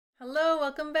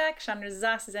welcome back. Chandra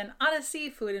Zas is in Odyssey,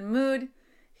 Food and Mood.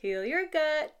 Heal your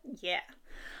gut. Yeah.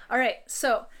 All right,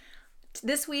 so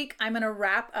this week I'm going to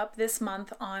wrap up this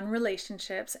month on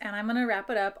relationships, and I'm going to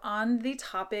wrap it up on the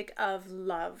topic of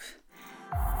love.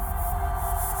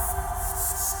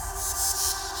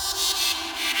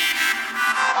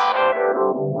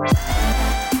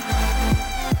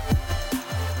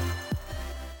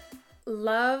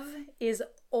 Love is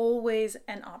always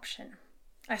an option.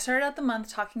 I started out the month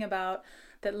talking about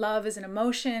that love is an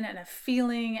emotion and a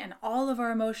feeling, and all of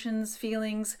our emotions,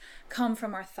 feelings come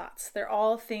from our thoughts.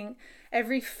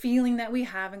 Every feeling that we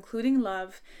have, including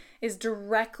love, is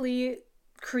directly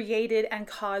created and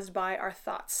caused by our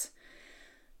thoughts.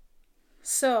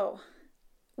 So,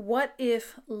 what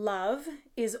if love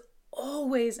is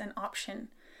always an option?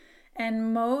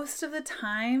 And most of the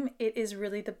time, it is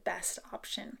really the best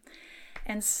option.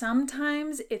 And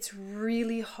sometimes it's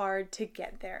really hard to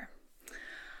get there.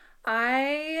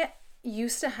 I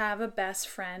used to have a best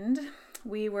friend.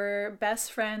 We were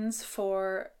best friends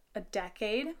for a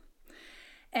decade,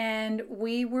 and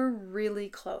we were really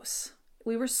close.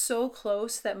 We were so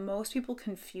close that most people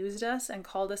confused us and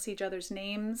called us each other's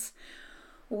names.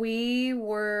 We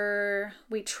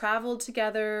traveled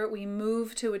together. We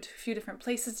moved to a few different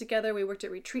places together. We worked at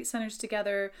retreat centers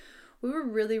together. We were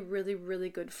really, really, really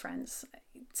good friends.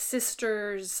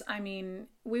 Sisters.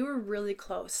 We were really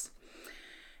close.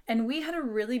 And we had a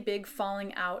really big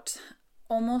falling out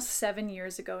almost 7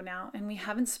 years ago now, and we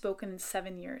haven't spoken in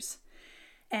 7 years.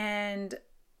 And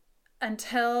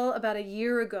until about a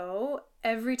year ago,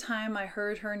 every time I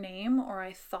heard her name or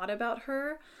I thought about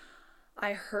her,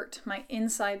 I hurt. My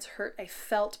insides hurt. I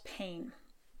felt pain.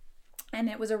 And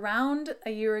it was around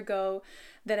a year ago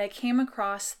that I came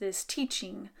across this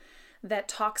teaching that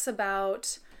talks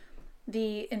about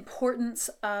the importance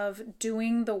of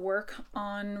doing the work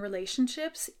on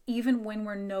relationships, even when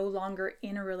we're no longer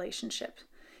in a relationship,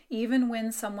 even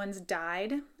when someone's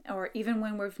died, or even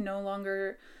when we're no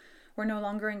longer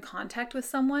in contact with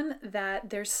someone,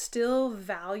 that there's still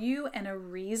value and a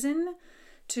reason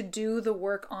to do the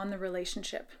work on the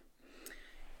relationship.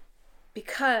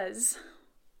 Because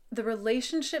the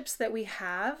relationships that we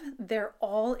have, they're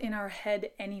all in our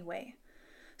head anyway.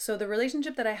 So the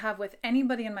relationship that I have with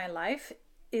anybody in my life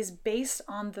is based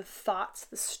on the thoughts,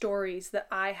 the stories that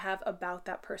I have about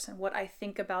that person, what I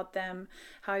think about them,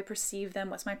 how I perceive them,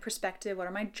 what's my perspective, what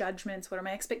are my judgments, what are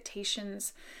my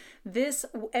expectations.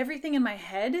 Everything in my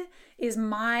head is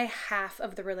my half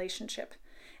of the relationship.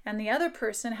 And the other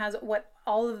person has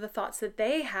all of the thoughts that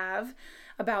they have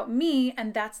about me,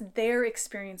 and that's their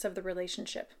experience of the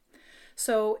relationship.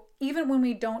 So even when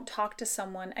we don't talk to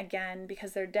someone again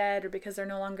because they're dead or because they're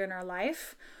no longer in our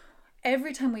life,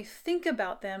 every time we think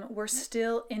about them, we're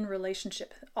still in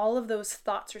relationship. All of those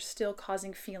thoughts are still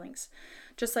causing feelings.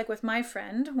 Just like with my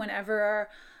friend, whenever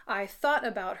I thought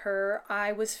about her,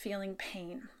 I was feeling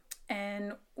pain.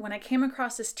 And when I came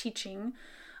across this teaching,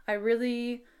 I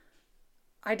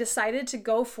decided to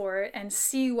go for it and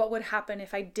see what would happen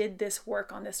if I did this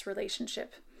work on this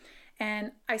relationship.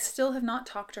 And I still have not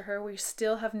talked to her. We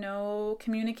still have no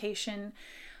communication,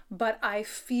 but I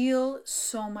feel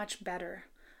so much better.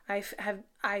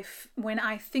 When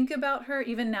I think about her,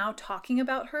 even now talking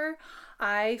about her,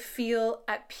 I feel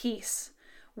at peace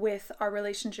with our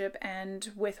relationship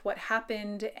and with what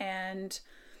happened and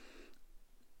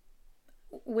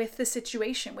with the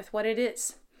situation, with what it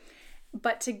is.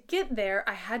 But to get there,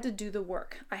 I had to do the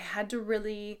work. I had to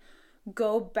really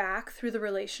go back through the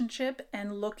relationship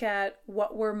and look at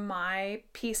what were my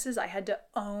pieces. I had to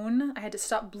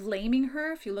stop blaming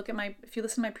her. If you listen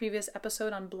to my previous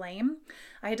episode on blame,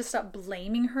 I had to stop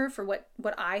blaming her for what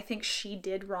I think she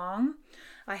did wrong.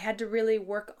 I had to really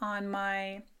work on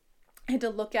my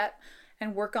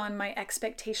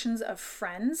expectations of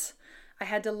friends. I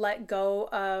had to let go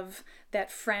of that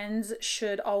friends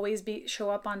should always show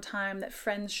up on time, that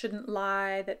friends shouldn't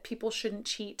lie, that people shouldn't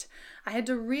cheat. I had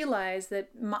to realize that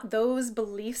those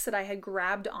beliefs that I had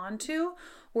grabbed onto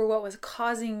were what was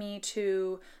causing me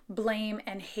to blame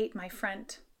and hate my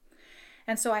friend.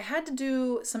 And so I had to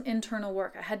do some internal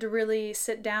work. I had to really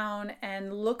sit down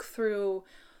and look through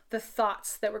the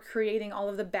thoughts that were creating all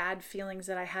of the bad feelings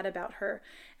that I had about her.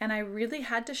 And I really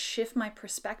had to shift my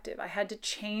perspective. I had to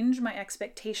change my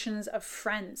expectations of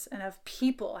friends and of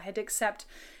people. I had to accept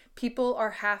people are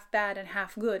half bad and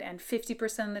half good, and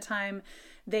 50% of the time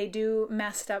they do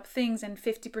messed up things, and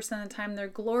 50% of the time they're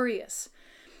glorious.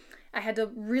 I had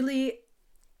to really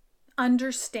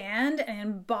understand and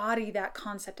embody that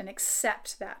concept and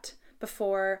accept that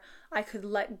before I could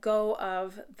let go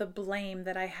of the blame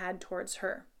that I had towards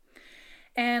her.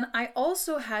 And I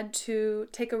also had to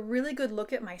take a really good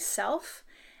look at myself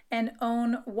and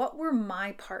own what were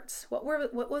my parts, what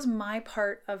was my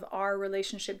part of our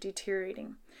relationship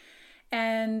deteriorating.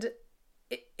 And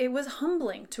it was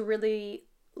humbling to really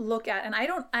look at, and I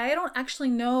don't actually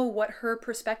know what her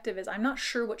perspective is. I'm not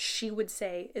sure what she would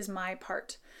say is my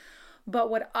part. But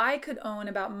what I could own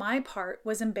about my part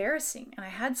was embarrassing. And I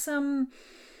had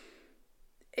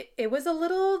it was a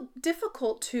little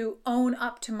difficult to own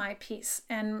up to my piece.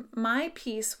 And my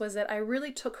piece was that I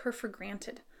really took her for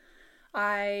granted.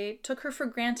 I took her for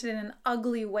granted in an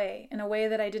ugly way, in a way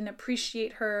that I didn't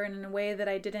appreciate her, and in a way that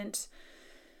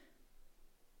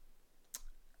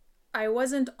I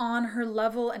wasn't on her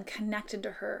level and connected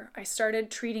to her. I started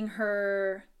treating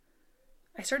her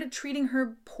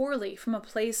poorly from a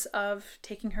place of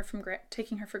taking her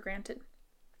for granted.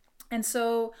 And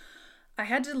so I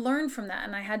had to learn from that,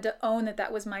 and I had to own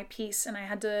that was my piece, and I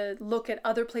had to look at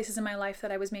other places in my life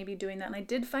that I was maybe doing that. And I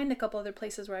did find a couple other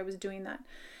places where I was doing that.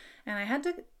 And I had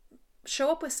to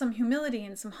show up with some humility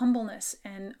and some humbleness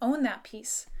and own that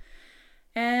piece.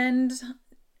 And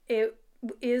it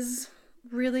is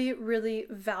really, really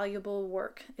valuable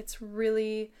work.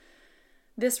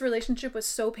 This relationship was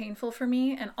so painful for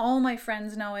me, and all my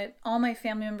friends know it, all my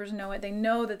family members know it. They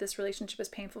know that this relationship is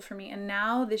painful for me. And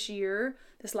now this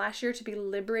last year, to be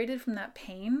liberated from that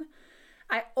pain,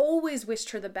 I always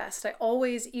wished her the best.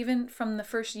 Even from the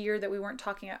first year that we weren't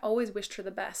talking, I always wished her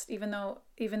the best, even though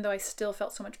I still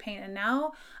felt so much pain. And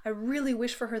now I really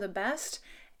wish for her the best.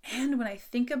 And when I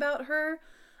think about her,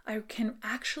 I can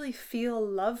actually feel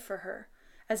love for her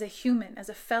as a human, as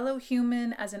a fellow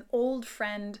human, as an old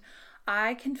friend.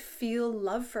 I can feel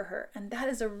love for her. And that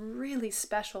is a really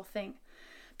special thing,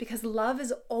 because love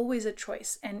is always a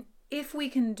choice. And if we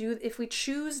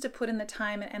choose to put in the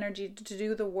time and energy to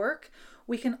do the work,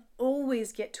 we can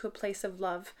always get to a place of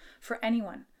love for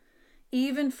anyone.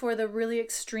 Even for the really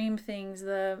extreme things,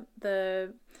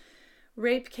 the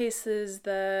rape cases,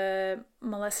 the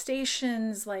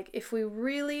molestations, like if we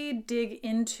really dig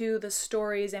into the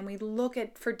stories and we look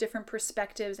at for different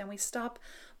perspectives and we stop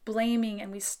blaming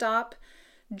and we stop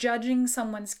judging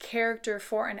someone's character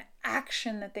for an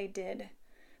action that they did.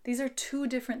 These are two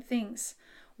different things.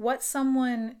 What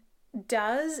someone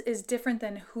does is different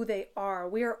than who they are.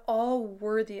 We are all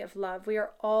worthy of love.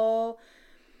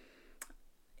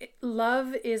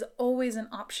 Love is always an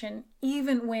option,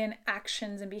 even when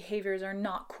actions and behaviors are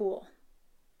not cool.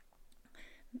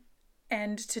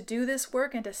 And to do this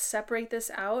work and to separate this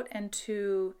out and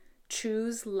to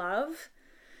choose love,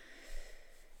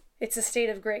 it's a state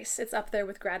of grace. It's up there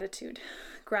with gratitude.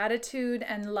 Gratitude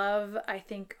and love, I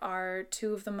think, are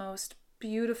two of the most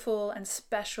beautiful and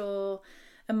special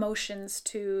emotions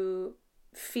to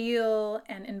feel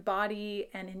and embody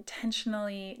and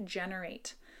intentionally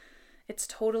generate. It's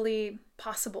totally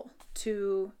possible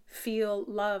to feel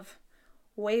love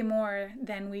way more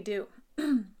than we do,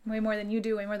 way more than you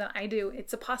do, way more than I do.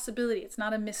 It's a possibility. It's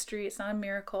not a mystery. It's not a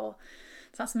miracle.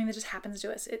 It's not something that just happens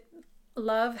to us.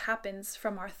 Love happens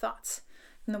from our thoughts,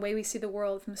 from the way we see the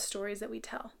world, from the stories that we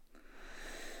tell.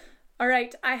 All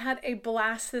right, I had a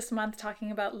blast this month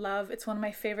talking about love. It's one of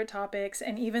my favorite topics.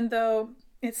 And even though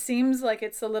it seems like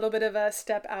it's a little bit of a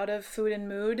step out of food and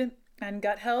mood and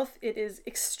gut health, it is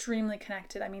extremely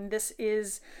connected. I mean, this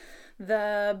is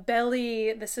the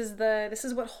belly. This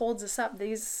is what holds us up.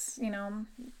 These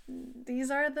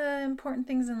are the important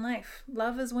things in life.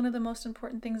 Love is one of the most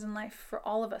important things in life for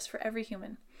all of us, for every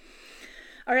human.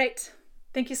 All right.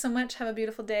 Thank you so much. Have a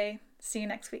beautiful day. See you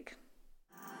next week.